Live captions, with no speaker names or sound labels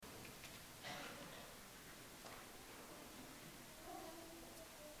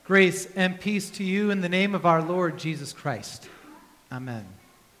Grace and peace to you in the name of our Lord Jesus Christ. Amen.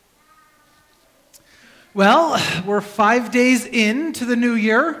 Well, we're 5 days into the new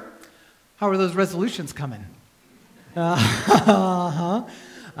year. How are those resolutions coming? I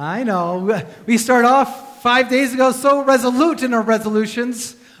know. We start off 5 days ago so resolute in our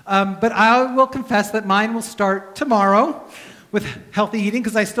resolutions, but I will confess that mine will start tomorrow with healthy eating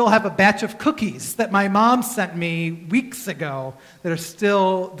because I still have a batch of cookies that my mom sent me weeks ago that are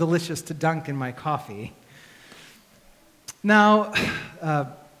still delicious to dunk in my coffee. Now, the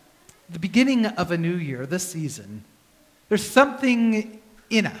beginning of a new year, this season, there's something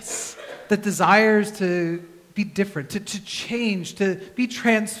in us that desires to be different, to change, to be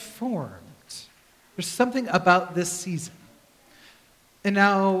transformed. There's something about this season. And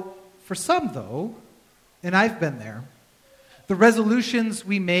now, for some, though, and I've been there, the resolutions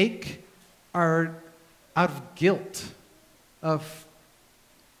we make are out of guilt, of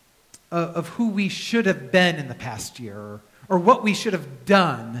who we should have been in the past year, or what we should have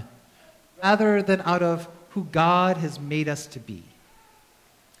done, rather than out of who God has made us to be.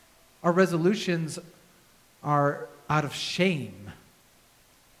 Our resolutions are out of shame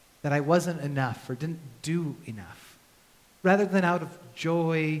that I wasn't enough or didn't do enough, rather than out of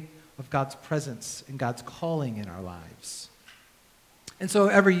joy of God's presence and God's calling in our lives. And so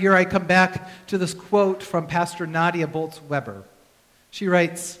every year I come back to this quote from Pastor Nadia Bolz-Weber. She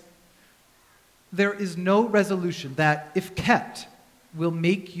writes, "There is no resolution that, if kept, will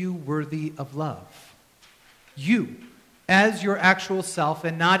make you worthy of love. You, as your actual self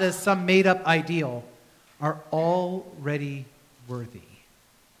and not as some made-up ideal, are already worthy."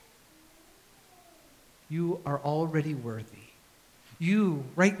 You are already worthy. You,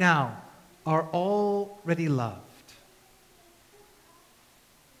 right now, are already loved.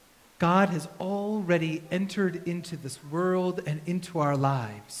 God has already entered into this world and into our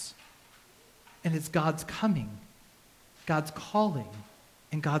lives. And it's God's coming, God's calling,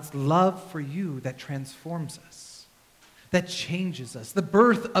 and God's love for you that transforms us, that changes us. The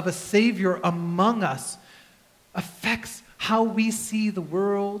birth of a Savior among us affects how we see the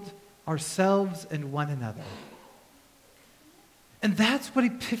world, ourselves, and one another. And that's what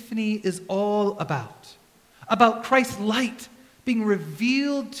Epiphany is all about Christ's light being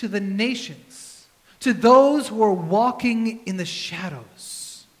revealed to the nations, to those who are walking in the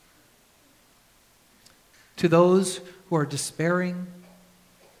shadows, to those who are despairing,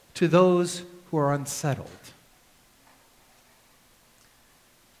 to those who are unsettled.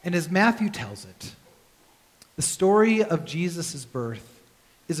 And as Matthew tells it, the story of Jesus' birth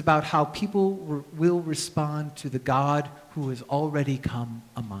is about how people will respond to the God who has already come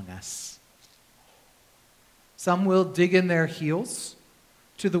among us. Some will dig in their heels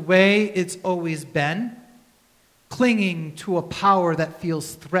to the way it's always been, clinging to a power that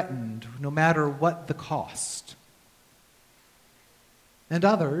feels threatened no matter what the cost. And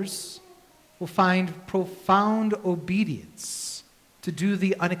others will find profound obedience to do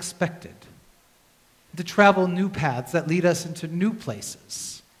the unexpected, to travel new paths that lead us into new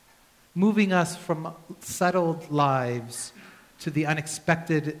places, moving us from settled lives to the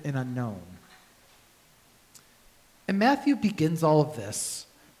unexpected and unknown. And Matthew begins all of this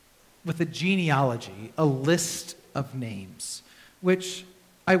with a genealogy, a list of names, which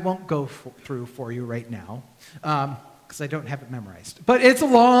I won't go through for you right now, because I don't have it memorized. But it's a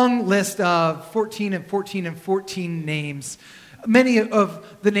long list of 14 and 14 and 14 names. Many of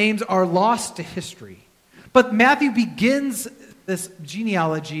the names are lost to history. But Matthew begins this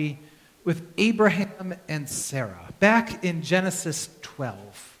genealogy with Abraham and Sarah, back in Genesis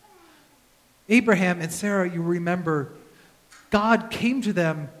 12. Abraham and Sarah, you remember, God came to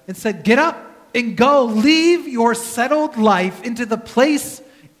them and said, "Get up and go. Leave your settled life into the place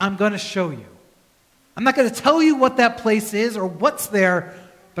I'm going to show you. I'm not going to tell you what that place is or what's there,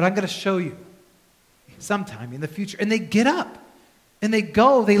 but I'm going to show you sometime in the future." And they get up and they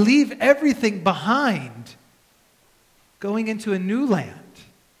go. They leave everything behind, going into a new land.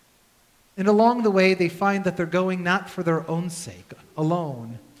 And along the way, they find that they're going not for their own sake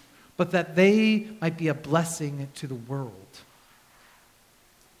alone, but that they might be a blessing to the world.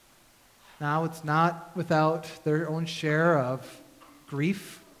 Now, it's not without their own share of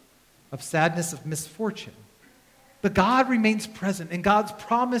grief, of sadness, of misfortune. But God remains present, and God's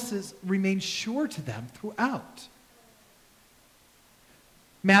promises remain sure to them throughout.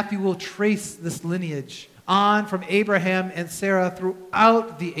 Matthew will trace this lineage on from Abraham and Sarah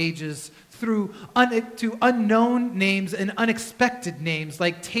throughout the ages, to unknown names and unexpected names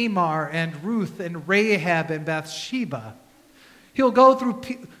like Tamar and Ruth and Rahab and Bathsheba. He'll go through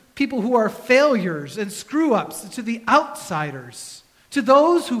people who are failures and screw-ups to the outsiders, To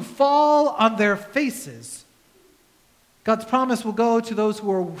those who fall on their faces, God's promise will go to those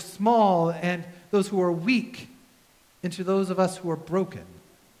who are small and those who are weak, and to those of us who are broken.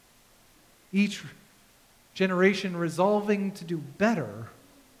 Each generation resolving to do better,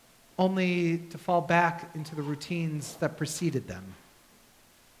 only to fall back into the routines that preceded them.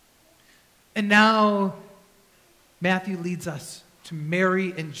 And now, Matthew leads us to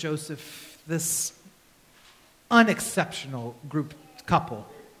Mary and Joseph, this unexceptional couple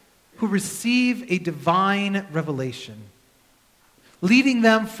who receive a divine revelation, leading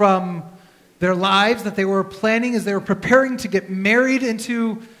them from their lives that they were planning as they were preparing to get married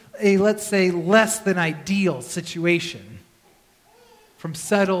into a, let's say, less than ideal situation, from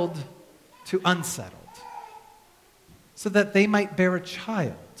settled to unsettled, so that they might bear a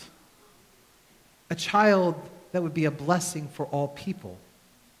child that would be a blessing for all people,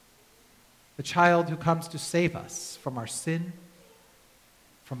 a child who comes to save us from our sin,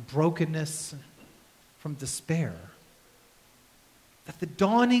 from brokenness, from despair, that the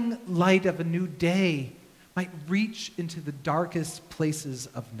dawning light of a new day might reach into the darkest places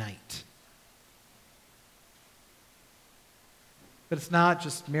of night. But it's not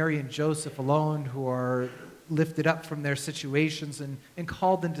just Mary and Joseph alone who are lifted up from their situations and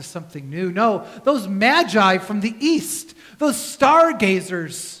called into something new. No, those magi from the east, those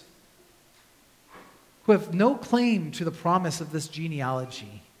stargazers who have no claim to the promise of this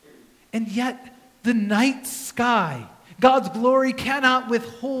genealogy. And yet, the night sky, God's glory cannot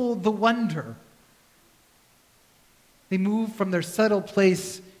withhold the wonder. They move from their settled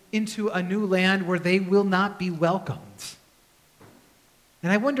place into a new land where they will not be welcomed.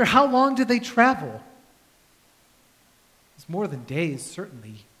 And I wonder, how long did they travel? It's more than days,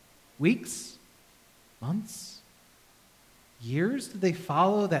 certainly. Weeks? Months? Years? Did they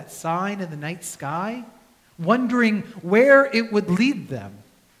follow that sign in the night sky, wondering where it would lead them,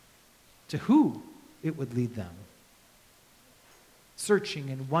 to who it would lead them? Searching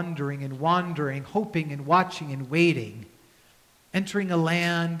and wondering and wandering, hoping and watching and waiting, entering a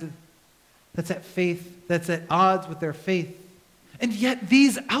land that's at odds with their faith. And yet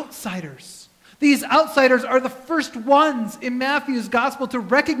these outsiders are the first ones in Matthew's gospel to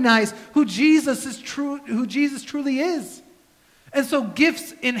recognize who Jesus truly is. And so,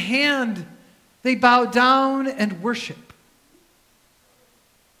 gifts in hand, they bow down and worship,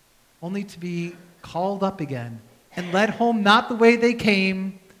 only to be called up again and led home not the way they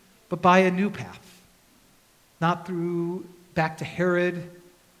came, but by a new path. Not through back to Herod,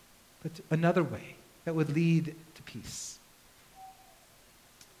 but another way that would lead to peace.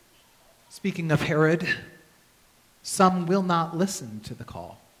 Speaking of Herod, some will not listen to the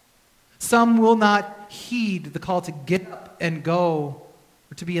call. Some will not heed the call to get up and go,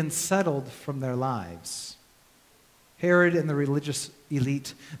 or to be unsettled from their lives. Herod and the religious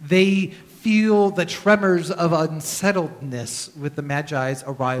elite, they feel the tremors of unsettledness with the Magi's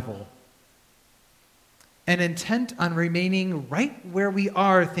arrival. And intent on remaining right where we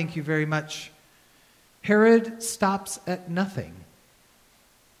are, thank you very much, Herod stops at nothing.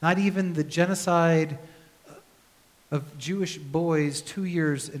 Not even the genocide of Jewish boys 2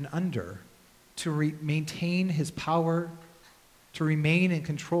 years and under, to maintain his power, to remain in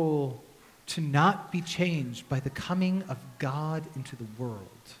control, to not be changed by the coming of God into the world.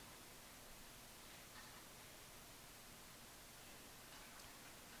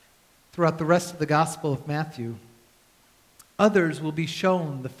 Throughout the rest of the Gospel of Matthew, others will be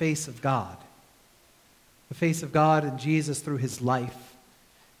shown the face of God in Jesus through his life.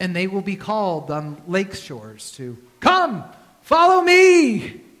 And they will be called on lake shores to, "Come, follow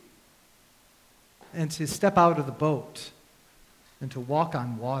me!" and to step out of the boat and to walk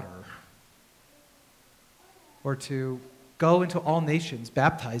on water, or to go into all nations,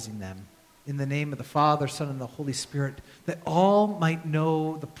 baptizing them in the name of the Father, Son, and the Holy Spirit, that all might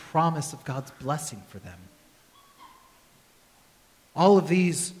know the promise of God's blessing for them. All of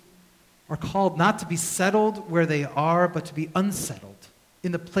these are called not to be settled where they are, but to be unsettled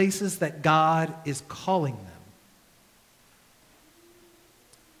in the places that God is calling them.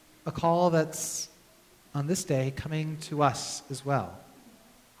 A call that's on this day coming to us as well.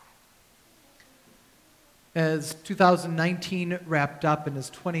 As 2019 wrapped up and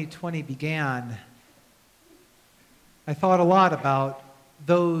as 2020 began, I thought a lot about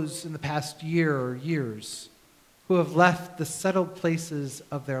those in the past year or years who have left the settled places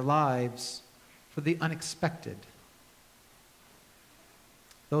of their lives for the unexpected.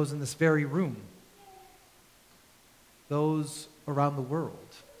 Those in this very room, those around the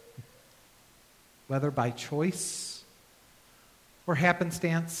world, whether by choice or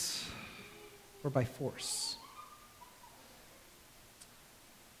happenstance or by force.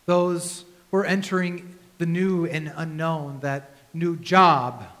 those who are entering the new and unknown, that new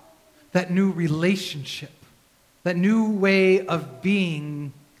job, that new relationship, that new way of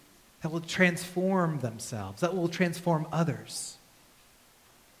being that will transform themselves, that will transform others.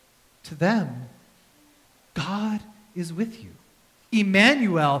 To them, God is with you.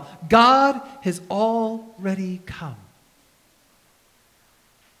 Emmanuel, God has already come.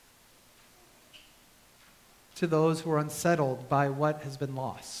 To those who are unsettled by what has been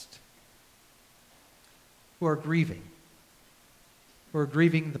lost, who are grieving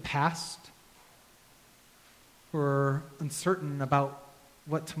the past, who are uncertain about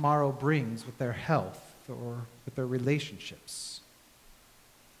what tomorrow brings with their health or with their relationships.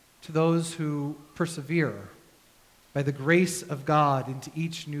 To those who persevere by the grace of God into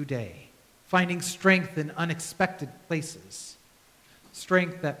each new day, finding strength in unexpected places,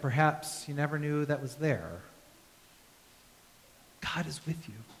 strength that perhaps you never knew that was there. God is with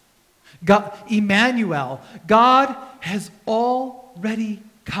you. God, Emmanuel, God has already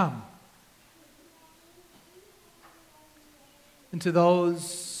come. And to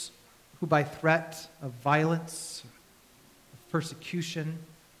those who by threat of violence, of persecution,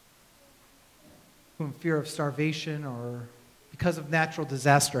 who in fear of starvation or because of natural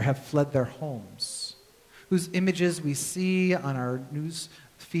disaster have fled their homes, whose images we see on our news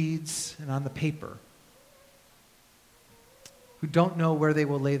feeds and on the paper, who don't know where they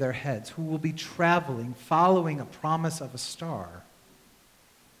will lay their heads, who will be traveling, following a promise of a star.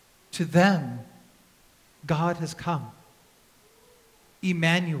 To them, God has come.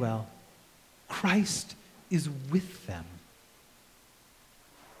 Emmanuel, Christ is with them.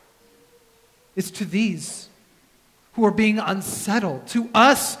 It's to these who are being unsettled, to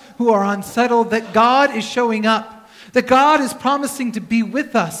us who are unsettled, that God is showing up, that God is promising to be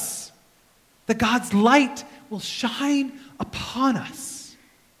with us, that God's light will shine upon us.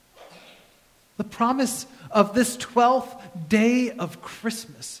 The promise of this 12th day of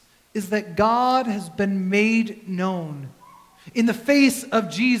Christmas is that God has been made known in the face of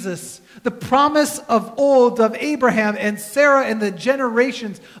Jesus. The promise of old of Abraham and Sarah and the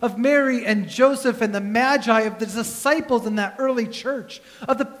generations of Mary and Joseph and the Magi, of the disciples in that early church,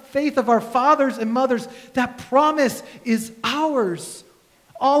 of the faith of our fathers and mothers, that promise is ours.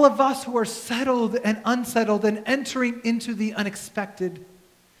 All of us who are settled and unsettled and entering into the unexpected.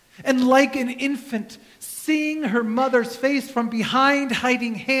 And like an infant seeing her mother's face from behind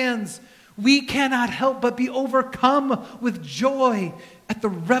hiding hands, we cannot help but be overcome with joy at the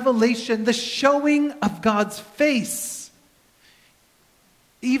revelation, the showing of God's face,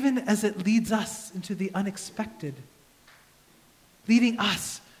 even as it leads us into the unexpected, leading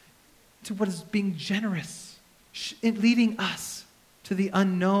us to what is being generous, leading us to the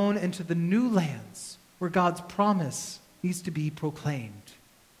unknown and to the new lands where God's promise needs to be proclaimed.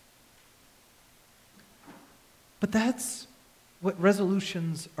 But that's what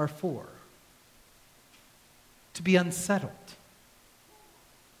resolutions are for. To be unsettled,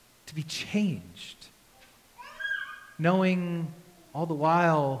 to be changed, knowing all the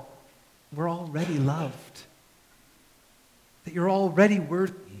while we're already loved, that you're already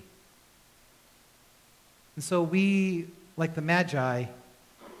worthy. And so we, like the Magi,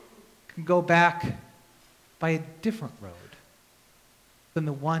 can go back by a different road than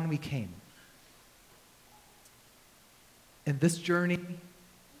the one we came. And this journey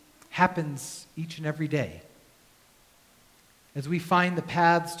happens each and every day as we find the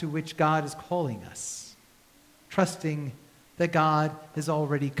paths to which God is calling us, trusting that God has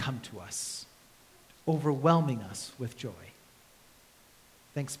already come to us, overwhelming us with joy.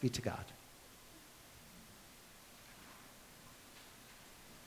 Thanks be to God.